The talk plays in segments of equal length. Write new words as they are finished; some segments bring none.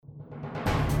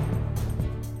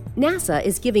NASA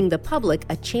is giving the public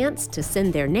a chance to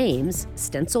send their names,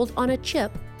 stenciled on a chip,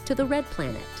 to the Red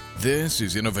Planet. This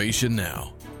is Innovation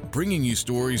Now, bringing you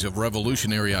stories of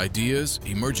revolutionary ideas,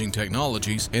 emerging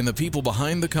technologies, and the people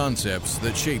behind the concepts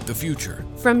that shape the future.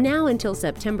 From now until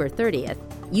September 30th,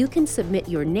 you can submit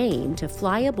your name to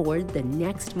fly aboard the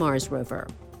next Mars rover.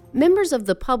 Members of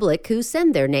the public who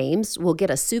send their names will get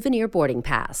a souvenir boarding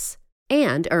pass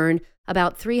and earn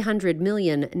about 300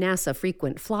 million NASA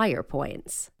frequent flyer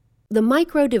points. The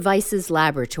Micro Devices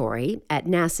Laboratory at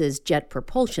NASA's Jet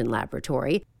Propulsion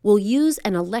Laboratory will use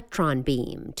an electron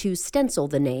beam to stencil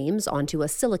the names onto a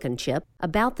silicon chip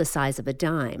about the size of a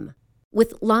dime.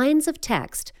 With lines of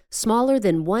text smaller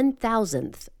than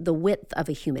 1,000th the width of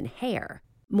a human hair,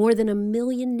 more than 1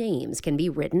 million names can be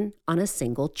written on a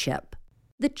single chip.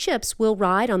 The chips will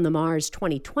ride on the Mars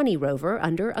 2020 rover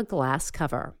under a glass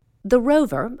cover. The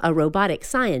rover, a robotic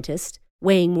scientist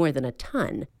weighing more than a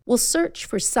ton, will search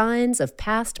for signs of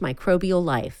past microbial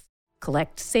life,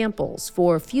 collect samples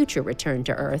for future return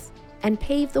to Earth, and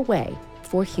pave the way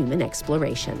for human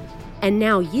exploration. And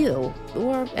now you,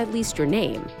 or at least your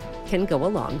name, can go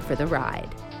along for the ride.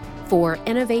 For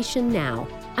Innovation Now,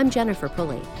 I'm Jennifer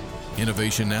Pulley.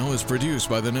 Innovation Now is produced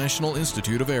by the National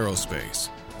Institute of Aerospace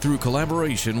through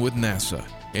collaboration with NASA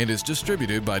and is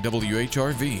distributed by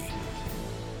WHRV.